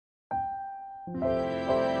Hello,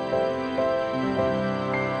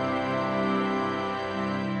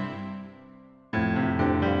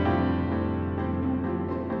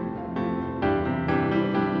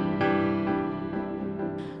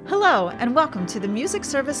 and welcome to the Music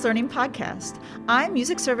Service Learning Podcast. I'm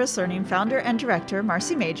Music Service Learning founder and director,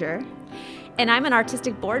 Marcy Major. And I'm an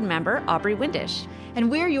artistic board member, Aubrey Windish. And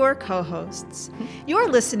we're your co-hosts. You're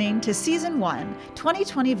listening to Season 1,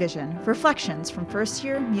 2020 Vision, Reflections from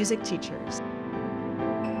First-Year Music Teachers.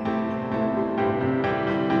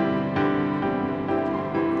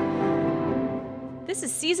 This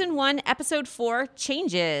is Season 1, Episode 4,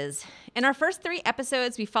 Changes. In our first 3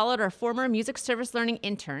 episodes, we followed our former music service learning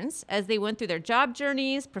interns as they went through their job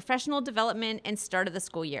journeys, professional development, and start of the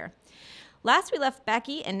school year. Last we left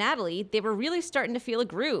Becky and Natalie, they were really starting to feel a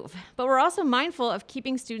groove, but we're also mindful of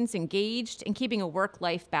keeping students engaged and keeping a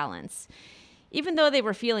work-life balance. Even though they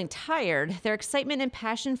were feeling tired, their excitement and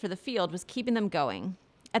passion for the field was keeping them going.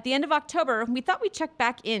 At the end of October, we thought we'd check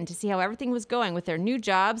back in to see how everything was going with their new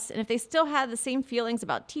jobs and if they still had the same feelings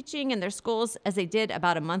about teaching in their schools as they did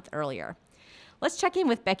about a month earlier. Let's check in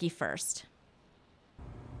with Becky first.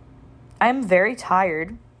 I'm very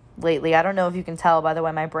tired lately. I don't know if you can tell by the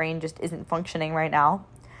way my brain just isn't functioning right now,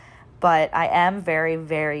 but I am very,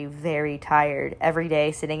 very, very tired. Every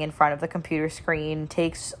day sitting in front of the computer screen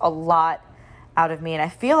takes a lot out of me, and I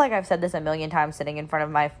feel like I've said this a million times sitting in front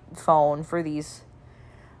of my phone for these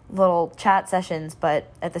little chat sessions,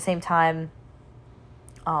 but at the same time,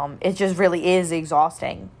 it just really is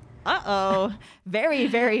exhausting. Uh-oh. Very,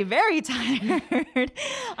 very, very tired.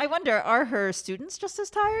 I wonder, are her students just as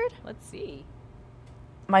tired? Let's see.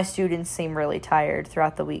 My students seem really tired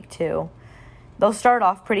throughout the week, too. They'll start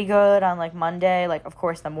off pretty good on, Monday. Of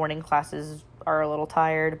course, the morning classes are a little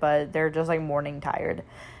tired, but they're just, morning tired.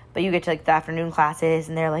 But you get to, the afternoon classes,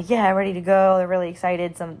 and they're yeah, ready to go. They're really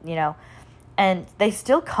excited. And they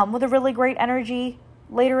still come with a really great energy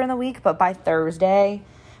later in the week, but by Thursday,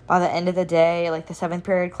 by the end of the day, the 7th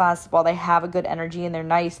period class, while they have a good energy and they're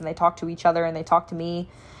nice and they talk to each other and they talk to me,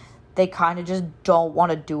 they kind of just don't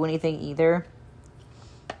want to do anything either.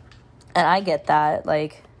 And I get that.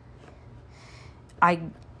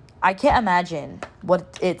 I can't imagine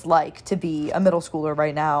what it's like to be a middle schooler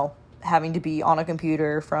right now, having to be on a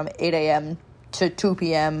computer from 8 a.m. to 2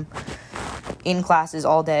 p.m., in classes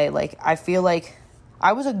all day. I feel like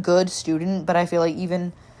I was a good student, but I feel like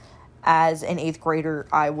even as an 8th grader,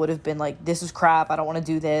 I would have been this is crap, I don't want to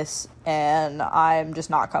do this, and I'm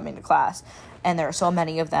just not coming to class. And there are so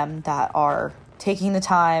many of them that are taking the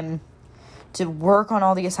time to work on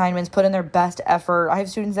all the assignments, put in their best effort. I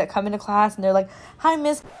have students that come into class and they're like, "Hi,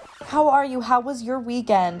 miss, how are you? How was your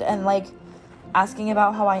weekend?" And asking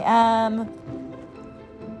about how I am,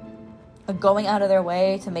 going out of their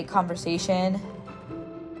way to make conversation.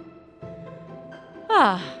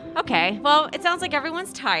 Okay. Well, it sounds like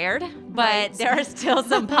everyone's tired, but there are still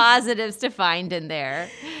some positives to find in there.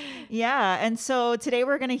 Yeah, and so today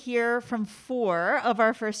we're going to hear from 4 of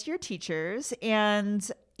our first-year teachers, and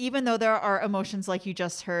even though there are emotions like you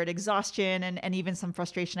just heard, exhaustion and even some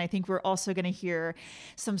frustration, I think we're also going to hear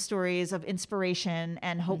some stories of inspiration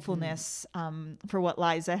and hopefulness for what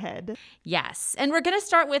lies ahead. Yes. And we're going to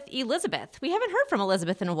start with Elizabeth. We haven't heard from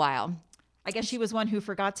Elizabeth in a while. I guess she was one who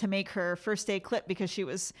forgot to make her first day clip because she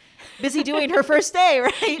was busy doing her first day,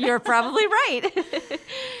 right? You're probably right.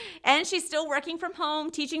 And she's still working from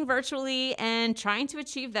home, teaching virtually, and trying to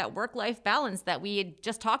achieve that work-life balance that we had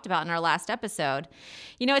just talked about in our last episode.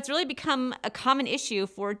 It's really become a common issue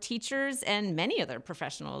for teachers and many other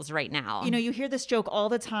professionals right now. You hear this joke all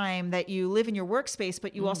the time that you live in your workspace,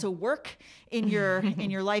 but you also work in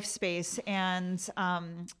your life space. And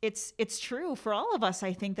it's true for all of us,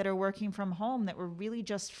 I think, that are working from home, that we're really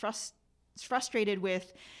just frustrated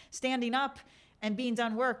with standing up and being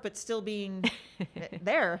done work, but still being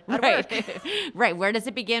there at right. work. Right. Where does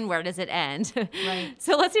it begin? Where does it end? Right.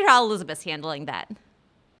 So let's hear how Elizabeth's handling that.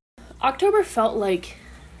 October felt like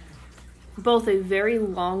both a very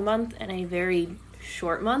long month and a very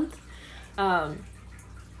short month.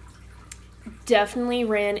 Definitely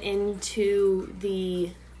ran into the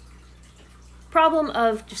problem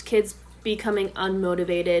of just kids becoming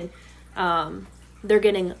unmotivated. They're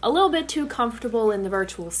getting a little bit too comfortable in the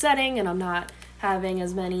virtual setting, and I'm not having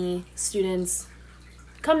as many students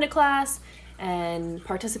come to class and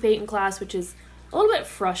participate in class, which is a little bit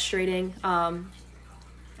frustrating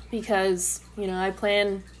because, I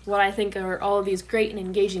plan what I think are all of these great and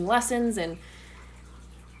engaging lessons, and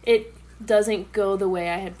it doesn't go the way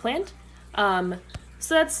I had planned. So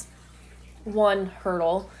that's one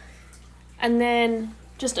hurdle. And then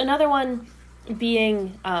just another one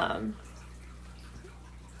being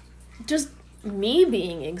just me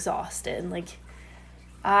being exhausted. Like,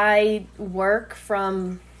 I work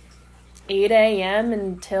from 8 a.m.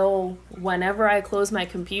 until whenever I close my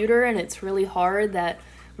computer, and it's really hard that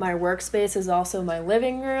my workspace is also my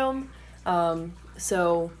living room.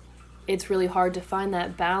 So it's really hard to find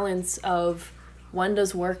that balance of when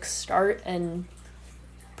does work start and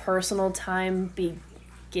personal time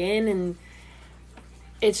begin. And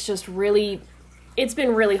it's just it's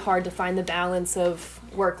been really hard to find the balance of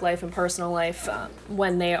work life and personal life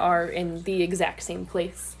when they are in the exact same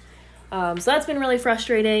place. So that's been really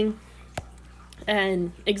frustrating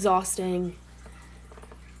and exhausting.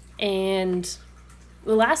 And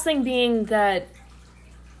the last thing being that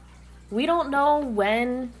we don't know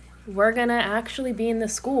when we're gonna actually be in the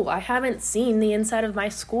school. I haven't seen the inside of my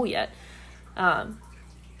school yet.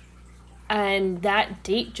 And that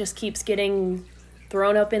date just keeps getting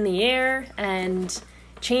thrown up in the air and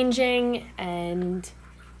changing, and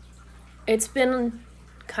it's been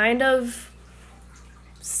kind of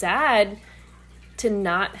sad to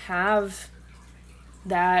not have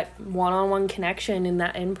that one-on-one connection and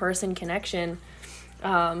that in-person connection.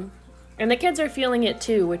 And the kids are feeling it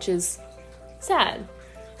too, which is sad.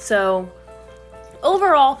 So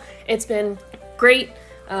overall, it's been great.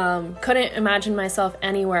 Couldn't imagine myself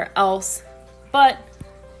anywhere else, but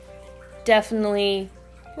definitely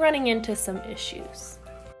running into some issues.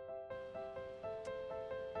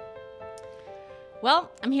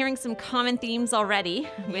 Well, I'm hearing some common themes already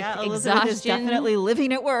with Elizabeth exhaustion. is definitely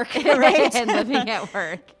living at work, right? And living at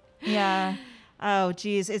work. Yeah. Oh,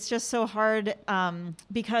 geez. It's just so hard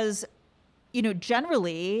because,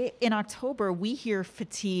 generally in October, we hear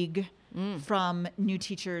fatigue from new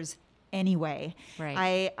teachers anyway.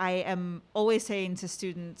 Right. I am always saying to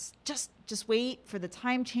students, just wait for the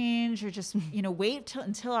time change, or just, wait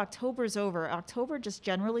until October's over. October just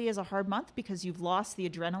generally is a hard month because you've lost the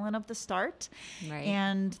adrenaline of the start. Right.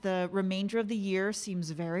 And the remainder of the year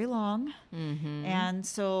seems very long. Mm-hmm. And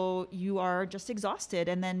so you are just exhausted.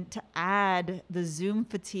 And then to add the Zoom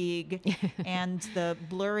fatigue and the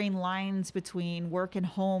blurring lines between work and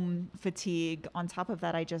home fatigue on top of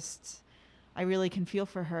that, I really can feel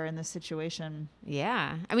for her in this situation.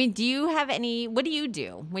 Yeah. I mean, what do you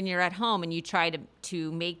do when you're at home and you try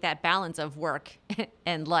to make that balance of work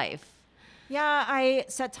and life? Yeah, I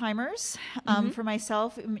set timers for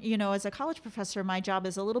myself. As a college professor, my job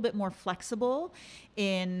is a little bit more flexible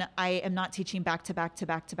in I am not teaching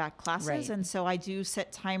back-to-back classes. Right. And so I do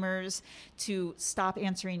set timers to stop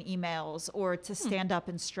answering emails or to stand up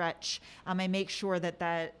and stretch. I make sure that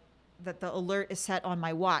the alert is set on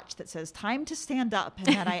my watch that says time to stand up, and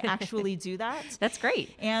that I actually do that. That's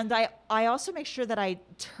great. And I also make sure that I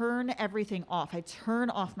turn everything off. I turn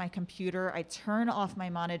off my computer. I turn off my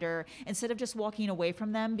monitor instead of just walking away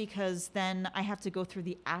from them, because then I have to go through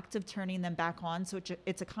the act of turning them back on. So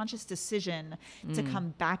it's a conscious decision to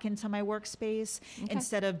come back into my workspace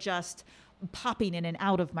instead of just popping in and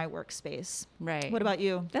out of my workspace. Right. What about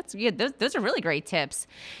you? That's good. Those are really great tips.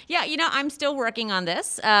 Yeah, I'm still working on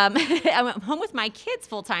this. I'm home with my kids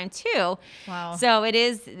full time too. Wow. So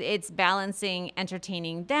it's balancing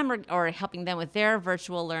entertaining them or helping them with their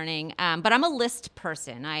virtual learning. But I'm a list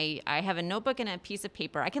person. I have a notebook and a piece of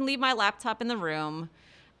paper. I can leave my laptop in the room.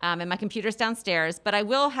 And my computer's downstairs, but I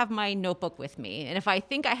will have my notebook with me. And if I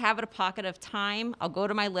think I have a pocket of time, I'll go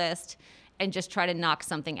to my list and just try to knock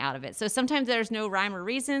something out of it. So sometimes there's no rhyme or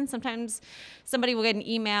reason. Sometimes somebody will get an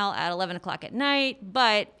email at 11 o'clock at night,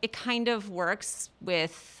 but it kind of works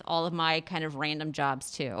with all of my kind of random jobs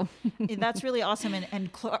too. That's really awesome.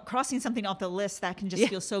 And crossing something off the list, that can just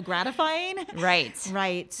feel so gratifying. Right.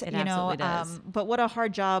 Right. It absolutely does. But what a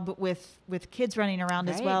hard job with kids running around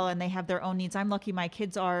as Right. well, and they have their own needs. I'm lucky my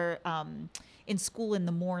kids are in school in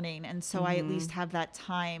the morning, and so I at least have that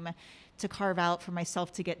time to carve out for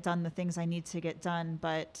myself to get done the things I need to get done.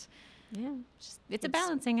 But yeah, it's a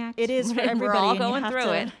balancing act. it is for everybody. We're all and you going have through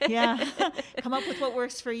to, it. Yeah. Come up with what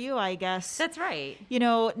works for you, I guess. That's right.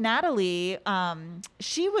 Natalie,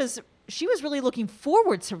 she was really looking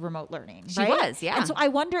forward to remote learning. She right? was, yeah. And so I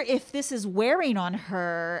wonder if this is wearing on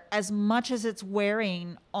her as much as it's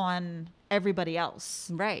wearing on everybody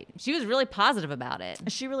else. Right. She was really positive about it.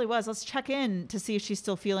 She really was. Let's check in to see if she's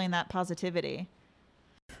still feeling that positivity.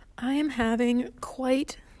 I am having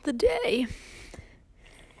quite the day.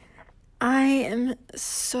 I am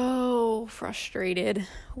so frustrated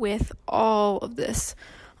with all of this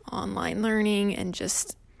online learning and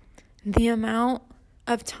just the amount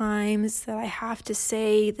of times that I have to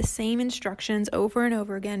say the same instructions over and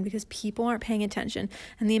over again because people aren't paying attention,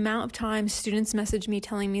 and the amount of times students message me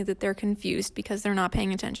telling me that they're confused because they're not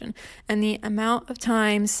paying attention, and the amount of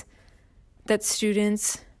times that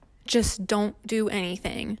students just don't do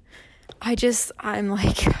anything. I just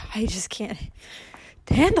can't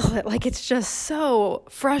handle it. Like, it's just so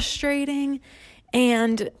frustrating.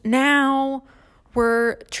 And now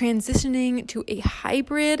we're transitioning to a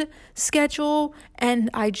hybrid schedule, and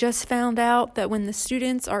I just found out that when the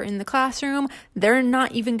students are in the classroom, they're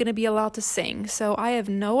not even going to be allowed to sing. So I have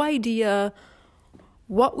no idea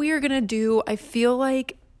what we are going to do. I feel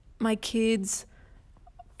like my kids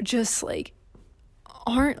just like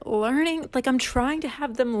aren't learning. Like, I'm trying to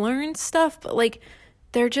have them learn stuff, but like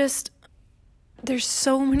there's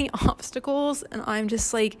so many obstacles, and I'm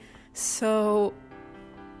just like so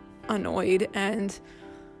annoyed and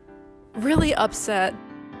really upset.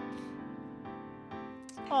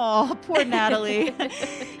 Oh, poor Natalie.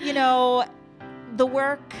 You know, the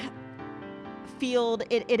work field,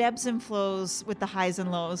 it ebbs and flows with the highs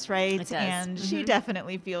and lows, right? It does. And she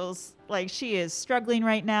definitely feels like she is struggling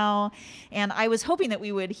right now. And I was hoping that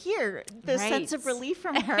we would hear the sense of relief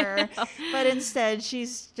from her, but instead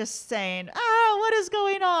she's just saying, what is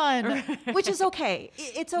going on? Which is okay.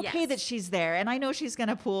 It's okay that she's there. And I know she's going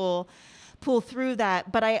to pull through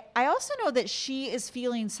that. But I also know that she is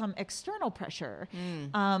feeling some external pressure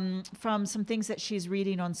from some things that she's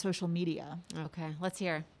reading on social media. Okay, let's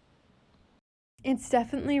hear. It's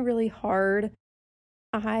definitely really hard.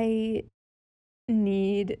 I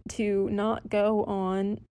need to not go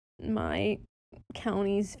on my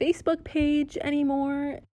county's Facebook page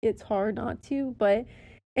anymore. It's hard not to, but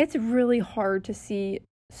it's really hard to see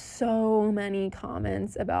so many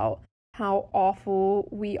comments about how awful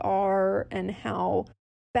we are and how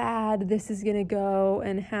bad this is going to go,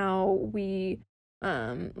 and how we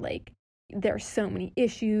there's so many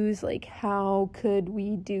issues, like how could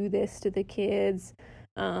we do this to the kids?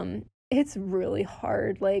 It's really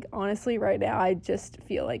hard. Like, honestly, right now I just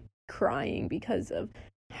feel like crying because of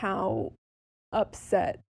how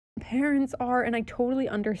upset parents are, and I totally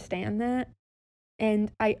understand that,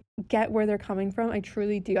 and I get where they're coming from. I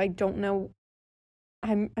truly do. I don't know,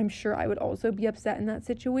 I'm sure I would also be upset in that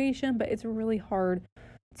situation, but it's really hard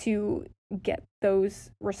to get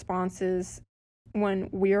those responses when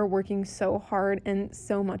we are working so hard and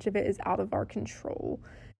so much of it is out of our control,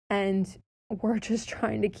 and we're just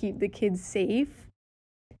trying to keep the kids safe,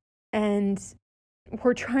 and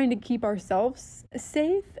we're trying to keep ourselves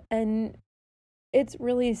safe. And it's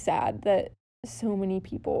really sad that so many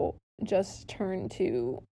people just turn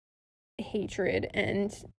to hatred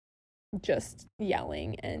and just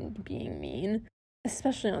yelling and being mean,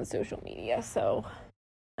 especially on social media. So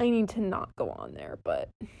I need to not go on there, but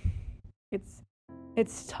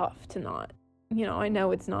it's tough to not, I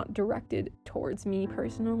know it's not directed towards me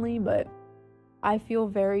personally, but I feel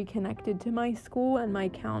very connected to my school and my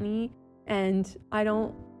county, and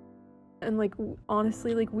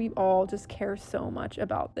honestly, like, we all just care so much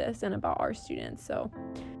about this and about our students. So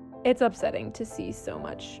it's upsetting to see so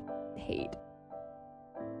much hate.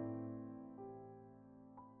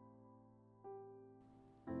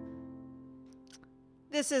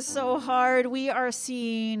 This is so hard. We are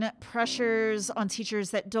seeing pressures on teachers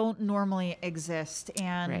that don't normally exist.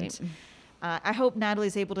 And I hope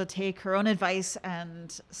Natalie's able to take her own advice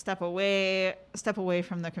and step away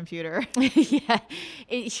from the computer. Yeah.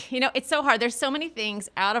 It's so hard. There's so many things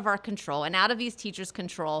out of our control and out of these teachers'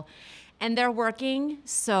 control. And they're working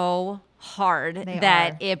so hard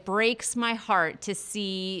it breaks my heart to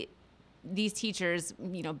see these teachers,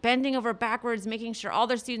 bending over backwards, making sure all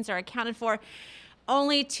their students are accounted for,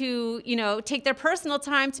 only to, take their personal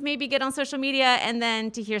time to maybe get on social media and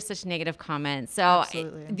then to hear such negative comments. So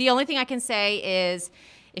the only thing I can say is,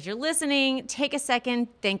 if you're listening, take a second,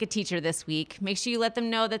 thank a teacher this week. Make sure you let them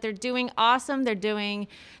know that they're doing awesome. They're doing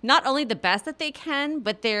not only the best that they can,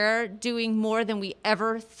 but they're doing more than we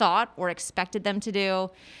ever thought or expected them to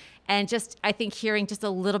do. And I think hearing just a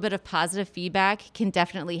little bit of positive feedback can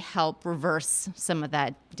definitely help reverse some of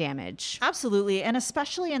that damage. Absolutely. And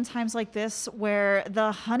especially in times like this where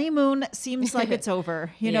the honeymoon seems like it's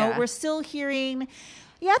over. We're still hearing,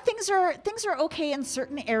 things are okay in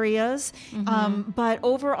certain areas. But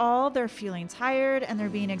overall, they're feeling tired and they're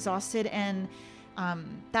being exhausted. And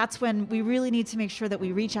that's when we really need to make sure that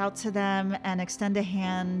we reach out to them and extend a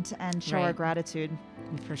hand and show our gratitude.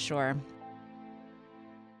 For sure.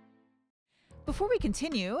 Before we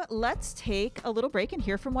continue, let's take a little break and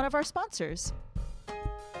hear from one of our sponsors.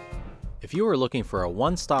 If you are looking for a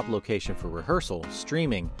one-stop location for rehearsal,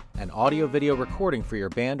 streaming, and audio-video recording for your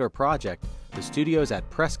band or project, the studios at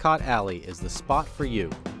Prescott Alley is the spot for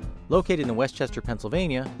you. Located in Westchester,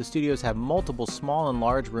 Pennsylvania, the studios have multiple small and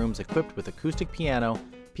large rooms equipped with acoustic piano,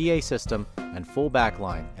 PA system, and full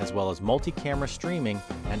backline, as well as multi-camera streaming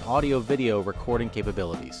and audio-video recording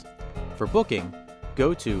capabilities. For booking,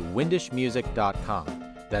 go to windishmusic.com.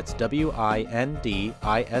 That's WINDISH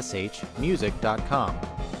music.com,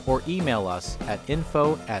 or email us at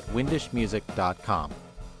info@windishmusic.com.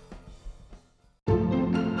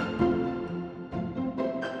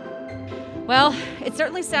 Well, it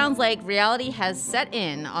certainly sounds like reality has set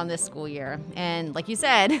in on this school year. And like you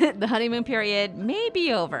said, the honeymoon period may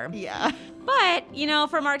be over. Yeah. But,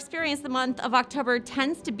 from our experience, the month of October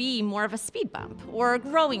tends to be more of a speed bump or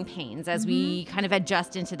growing pains as we kind of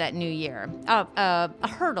adjust into that new year, a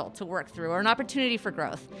hurdle to work through or an opportunity for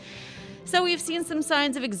growth. So we've seen some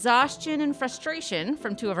signs of exhaustion and frustration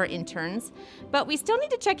from two of our interns, but we still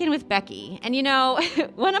need to check in with Becky. And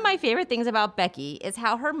one of my favorite things about Becky is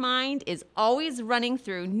how her mind is always running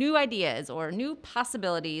through new ideas or new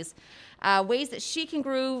possibilities, ways that she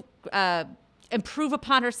can improve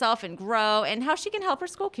upon herself and grow, and how she can help her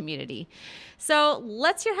school community. So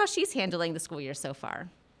let's hear how she's handling the school year so far.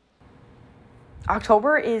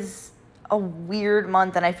 October is a weird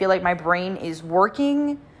month, and I feel like my brain is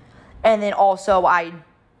working. And then also, I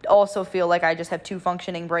also feel like I just have two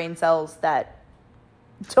functioning brain cells that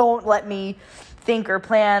don't let me think or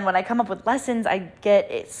plan. When I come up with lessons, I get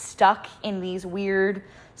it stuck in these weird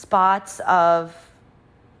spots of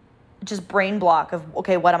just brain block of,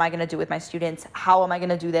 okay, what am I going to do with my students? How am I going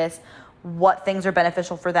to do this? What things are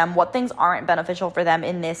beneficial for them? What things aren't beneficial for them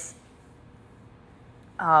in this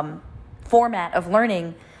format of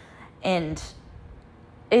learning? And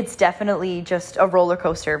it's definitely just a roller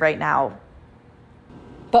coaster right now.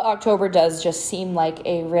 But October does just seem like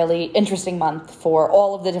a really interesting month for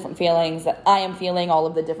all of the different feelings that I am feeling, all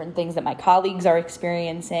of the different things that my colleagues are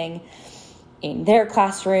experiencing in their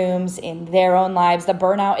classrooms, in their own lives. The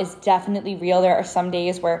burnout is definitely real. There are some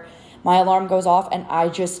days where my alarm goes off and I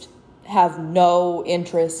just have no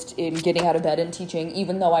interest in getting out of bed and teaching,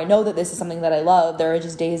 even though I know that this is something that I love. There are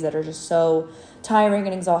just days that are just so tiring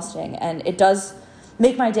and exhausting, and it does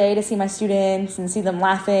make my day to see my students and see them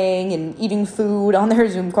laughing and eating food on their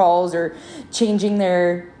Zoom calls or changing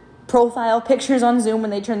their profile pictures on Zoom when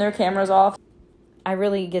they turn their cameras off. I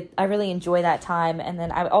really enjoy that time. And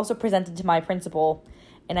then I also presented to my principal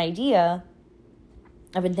an idea.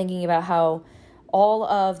 I've been thinking about how all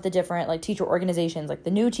of the different teacher organizations, like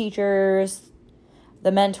the new teachers,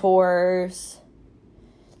 the mentors,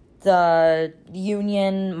 the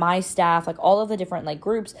union, my staff, all of the different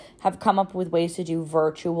groups have come up with ways to do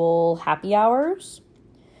virtual happy hours.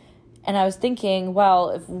 And I was thinking,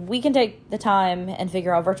 well, if we can take the time and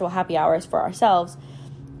figure out virtual happy hours for ourselves,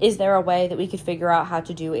 is there a way that we could figure out how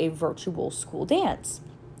to do a virtual school dance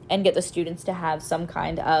and get the students to have some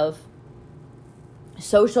kind of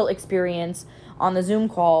social experience on the Zoom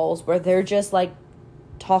calls where they're just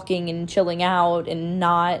talking and chilling out and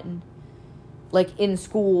not in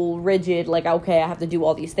school rigid, okay, I have to do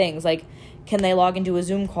all these things. Can they log into a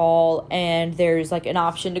Zoom call and there's an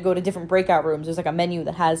option to go to different breakout rooms? There's a menu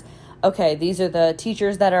that has, okay, these are the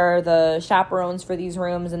teachers that are the chaperones for these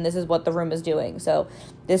rooms, and this is what the room is doing. So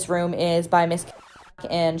this room is by Miss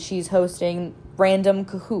and she's hosting random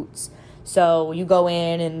Kahoots. So you go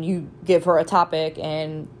in and you give her a topic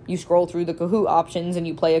and you scroll through the Kahoot options and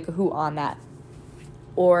you play a Kahoot on that.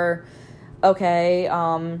 Or, okay,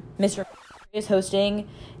 Mr. is hosting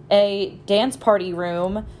a dance party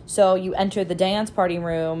room. So you enter the dance party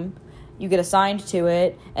room, you get assigned to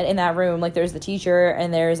it, and in that room, there's the teacher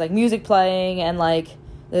and there's music playing, and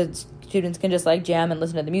the students can just jam and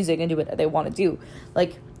listen to the music and do what they want to do.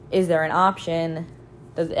 Is there an option?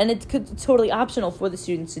 And it's totally optional for the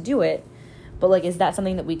students to do it, but is that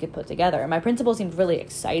something that we could put together? And my principal seemed really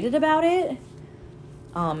excited about it.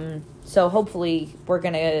 So hopefully we're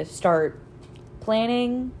gonna start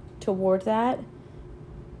planning toward that.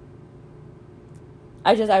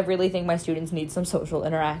 I really think my students need some social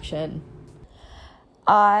interaction.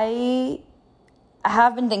 I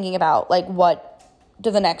have been thinking about what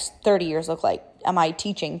do the next 30 years look like? Am I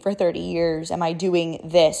teaching for 30 years? Am I doing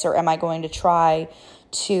this, or am I going to try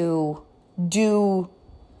to do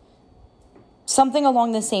something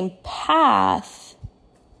along the same path,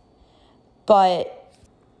 but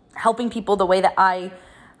helping people the way that I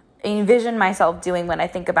envision myself doing when I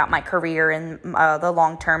think about my career and the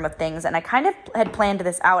long term of things. And I kind of had planned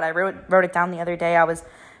this out. I wrote it down the other day. I was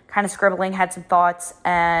kind of scribbling, had some thoughts,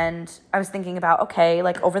 and I was thinking about, okay,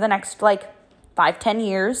 over the next 5-10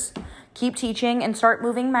 years, keep teaching and start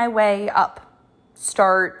moving my way up.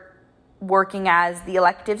 Start working as the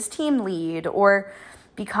electives team lead, or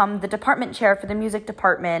become the department chair for the music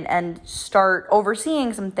department and start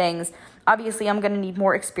overseeing some things. Obviously, I'm going to need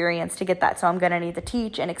more experience to get that, so I'm going to need to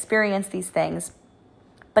teach and experience these things.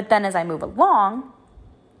 But then as I move along,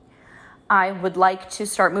 I would like to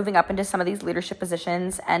start moving up into some of these leadership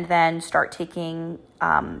positions and then start taking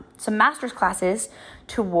some master's classes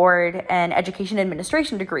toward an education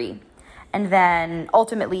administration degree. And then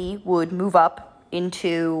ultimately would move up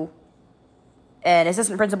into an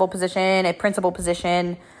assistant principal position, a principal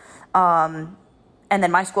position. And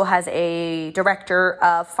then my school has a director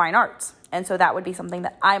of fine arts. And so that would be something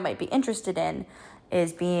that I might be interested in,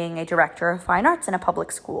 is being a director of fine arts in a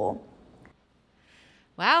public school.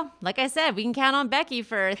 Wow. Like I said, we can count on Becky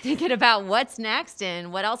for thinking about what's next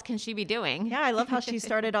and what else can she be doing. Yeah, I love how she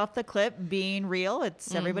started off the clip being real.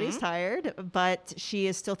 It's everybody's tired, but she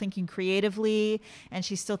is still thinking creatively, and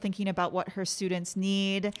she's still thinking about what her students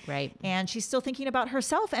need. Right. And she's still thinking about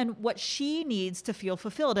herself and what she needs to feel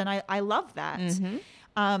fulfilled. And I love that.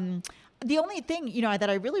 The only thing, that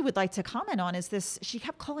I really would like to comment on is this. She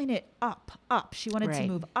kept calling it up. She wanted to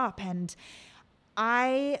move up. And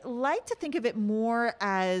I like to think of it more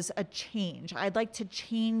as a change. I'd like to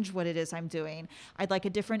change what it is I'm doing. I'd like a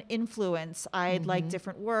different influence. I'd like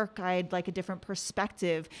different work. I'd like a different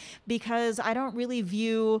perspective, because I don't really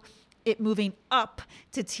view it moving up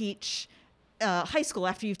to teach high school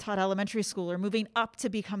after you've taught elementary school, or moving up to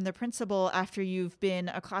become the principal after you've been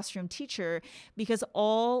a classroom teacher, because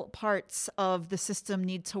all parts of the system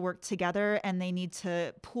need to work together and they need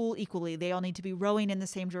to pool equally. They all need to be rowing in the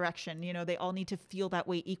same direction. They all need to feel that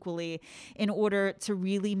way equally in order to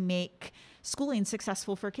really make schooling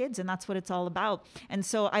successful for kids. And that's what it's all about. And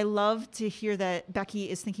so I love to hear that Becky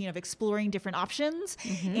is thinking of exploring different options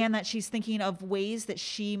and that she's thinking of ways that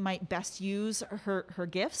she might best use her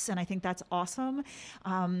gifts. And I think that's awesome.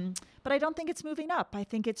 But I don't think it's moving up. I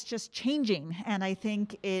think it's just changing. And I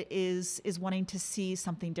think it is wanting to see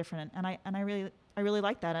something different. And I really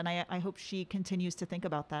like that. And I hope she continues to think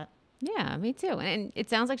about that. Yeah, me too. And it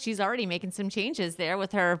sounds like she's already making some changes there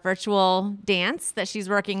with her virtual dance that she's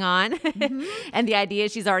working on and the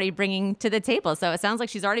ideas she's already bringing to the table. So it sounds like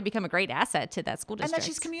she's already become a great asset to that school district. And that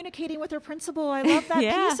she's communicating with her principal. I love that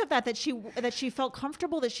piece of that she felt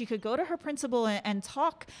comfortable that she could go to her principal and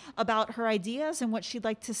talk about her ideas and what she'd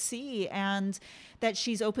like to see, and that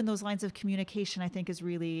she's opened those lines of communication, I think is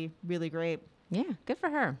really, really great. Yeah, good for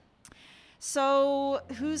her. So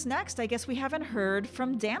who's next? I guess we haven't heard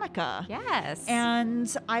from Danica. Yes.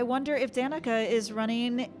 And I wonder if Danica is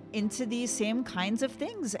running into these same kinds of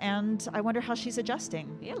things, and I wonder how she's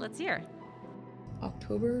adjusting. Yeah, let's hear.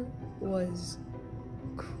 October was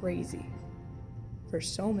crazy for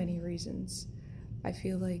so many reasons. I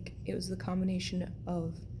feel like it was the combination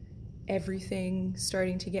of everything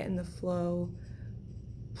starting to get in the flow,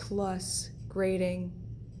 plus grading,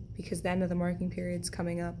 because the end of the marking period's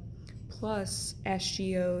coming up, plus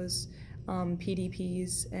SGOs,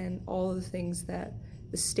 PDPs, and all of the things that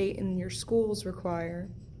the state and your schools require.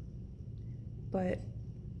 But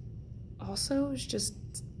also, it was just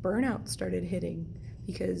burnout started hitting,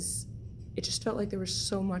 because it just felt like there was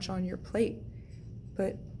so much on your plate.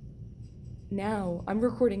 But now, I'm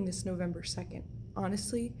recording this November 2nd.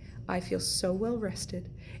 Honestly, I feel so well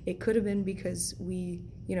rested. It could have been because we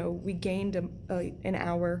gained an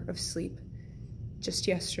hour of sleep just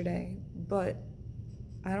yesterday, but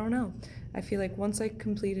I don't know. I feel like once I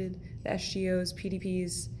completed the SGOs,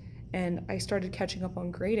 PDPs, and I started catching up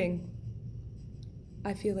on grading,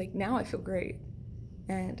 I feel like now I feel great,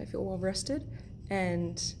 and I feel well rested,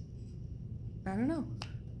 and I don't know.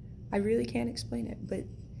 I really can't explain it, but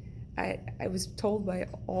I was told by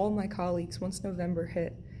all my colleagues once November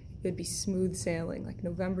hit, it would be smooth sailing. Like,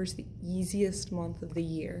 November's the easiest month of the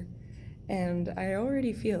year, and I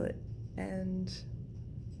already feel it, and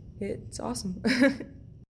it's awesome.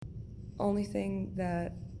 Only thing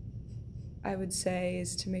that I would say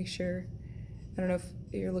is to make sure, I don't know if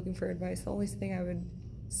you're looking for advice, the only thing I would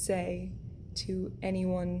say to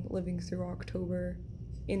anyone living through October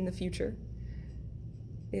in the future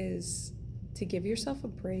is to give yourself a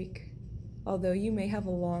break. Although you may have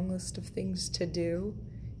a long list of things to do,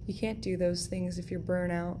 you can't do those things if you're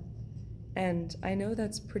burnout. And I know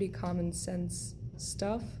that's pretty common sense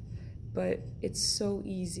stuff, but it's so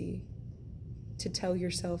easy to tell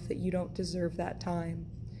yourself that you don't deserve that time,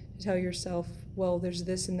 to tell yourself, well, there's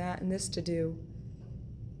this and that and this to do.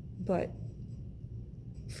 But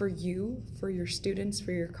for you, for your students,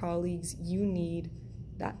 for your colleagues, you need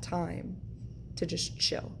that time to just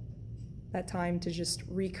chill, that time to just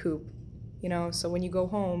recoup, so when you go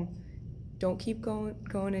home, don't keep going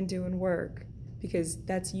and doing work, because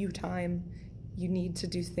that's you time. You need to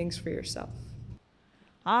do things for yourself.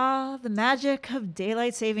 Ah, the magic of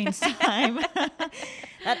daylight savings time.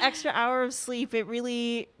 That extra hour of sleep, it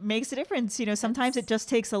really makes a difference. Sometimes it just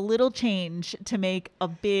takes a little change to make a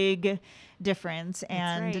big difference.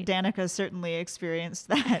 And right. Danica certainly experienced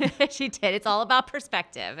that. She did. It's all about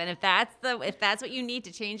perspective. And if that's what you need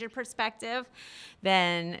to change your perspective,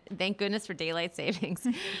 then thank goodness for daylight savings.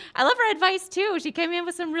 I love her advice too. She came in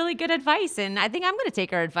with some really good advice, and I think I'm going to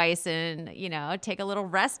take her advice and, take a little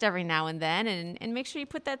rest every now and then and make sure you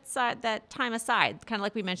put that time aside, kind of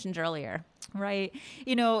like we mentioned earlier. Right.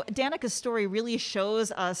 Danica's story really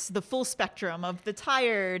shows us the full spectrum of the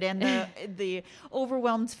tired and the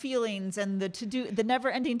overwhelmed feelings and the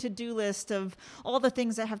never-ending to-do list of all the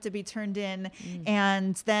things that have to be turned in,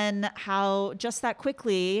 and then how just that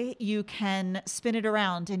quickly you can spin it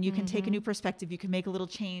around and you can take a new perspective, you can make a little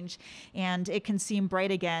change, and it can seem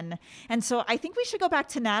bright again. And so I think we should go back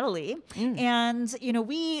to Natalie. And,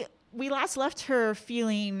 we last left her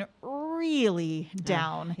feeling really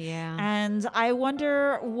down. Yeah. And I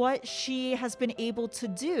wonder what she has been able to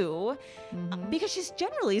do, because she's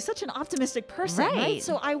generally such an optimistic person, right?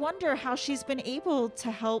 So I wonder how she's been able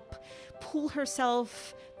to help pull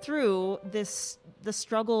herself through the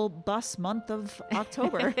struggle bus month of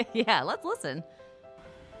October. Yeah, let's listen.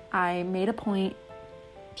 I made a point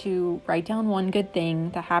to write down one good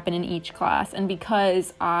thing that happened in each class, and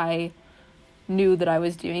because I knew that I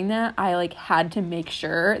was doing that, I had to make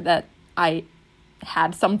sure that I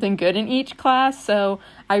had something good in each class. So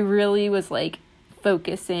I really was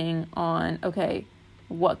focusing on, okay,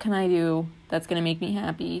 what can I do that's going to make me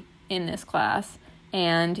happy in this class?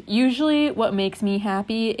 And usually what makes me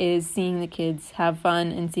happy is seeing the kids have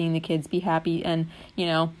fun and seeing the kids be happy. And,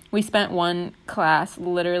 we spent one class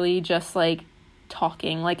literally just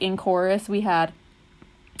talking. In chorus, we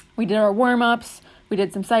did our warm-ups, we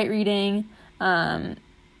did some sight reading,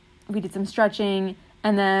 we did some stretching,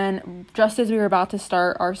 and then just as we were about to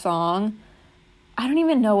start our song, I don't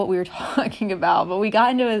even know what we were talking about, but we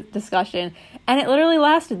got into a discussion, and it literally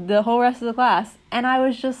lasted the whole rest of the class. And I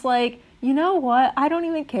was just you know what? I don't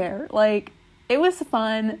even care. It was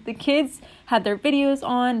fun. The kids had their videos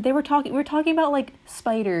on. We were talking about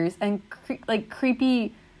spiders and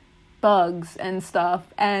creepy bugs and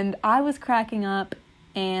stuff, and I was cracking up,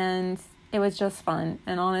 and it was just fun.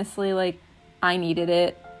 And honestly, I needed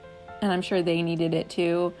it, and I'm sure they needed it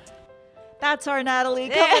too. That's our Natalie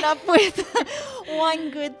coming up with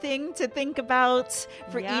one good thing to think about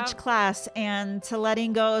for each class, and to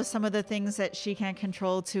letting go of some of the things that she can't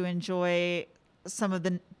control to enjoy some of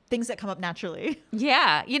the things that come up naturally.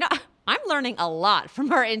 Yeah. I'm learning a lot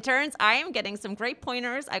from our interns. I am getting some great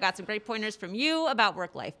pointers. I got some great pointers from you about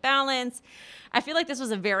work-life balance. I feel like this was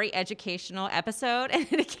a very educational episode, and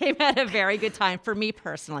it came at a very good time for me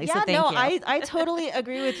personally. So thank you. I totally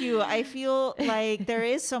agree with you. I feel like there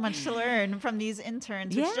is so much to learn from these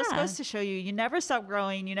interns, which just goes to show you never stop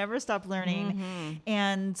growing, you never stop learning.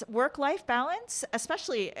 And work-life balance,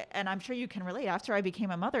 especially, and I'm sure you can relate, after I became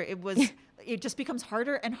a mother, it just becomes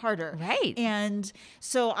harder and harder. Right. And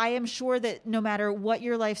so I am sure that no matter what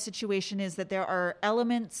your life situation is, that there are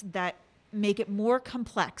elements that make it more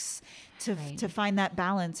complex to find that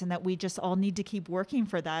balance, and that we just all need to keep working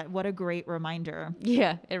for that. What a great reminder.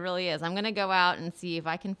 Yeah, it really is. I'm going to go out and see if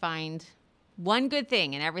I can find one good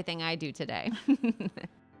thing in everything I do today.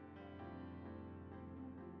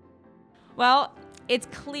 Well, it's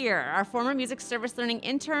clear our former music service learning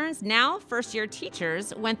interns, now first-year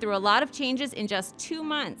teachers, went through a lot of changes in just 2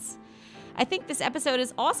 months. I think this episode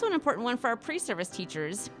is also an important one for our pre-service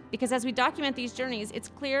teachers, because as we document these journeys, it's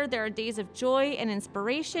clear there are days of joy and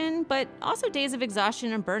inspiration, but also days of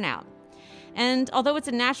exhaustion and burnout. And although it's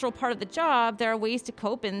a natural part of the job, there are ways to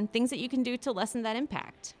cope and things that you can do to lessen that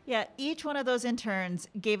impact. Yeah, each one of those interns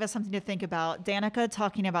gave us something to think about. Danica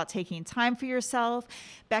talking about taking time for yourself.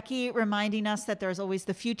 Becky reminding us that there's always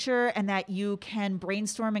the future, and that you can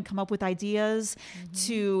brainstorm and come up with ideas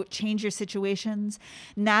to change your situations.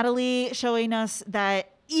 Natalie showing us that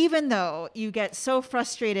even though you get so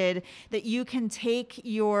frustrated, that you can take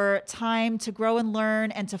your time to grow and learn,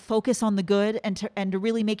 and to focus on the good, and to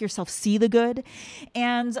really make yourself see the good.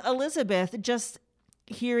 And Elizabeth just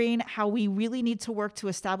hearing how we really need to work to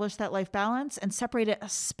establish that life balance and separate it,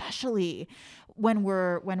 especially when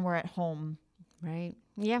we're at home. Right.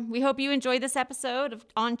 Yeah, we hope you enjoyed this episode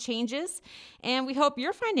on changes, and we hope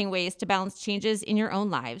you're finding ways to balance changes in your own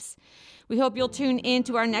lives. We hope you'll tune in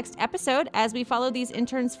to our next episode as we follow these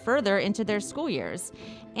interns further into their school years.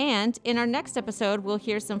 And in our next episode, we'll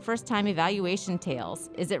hear some first-time evaluation tales.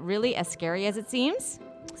 Is it really as scary as it seems?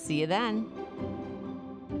 See you then.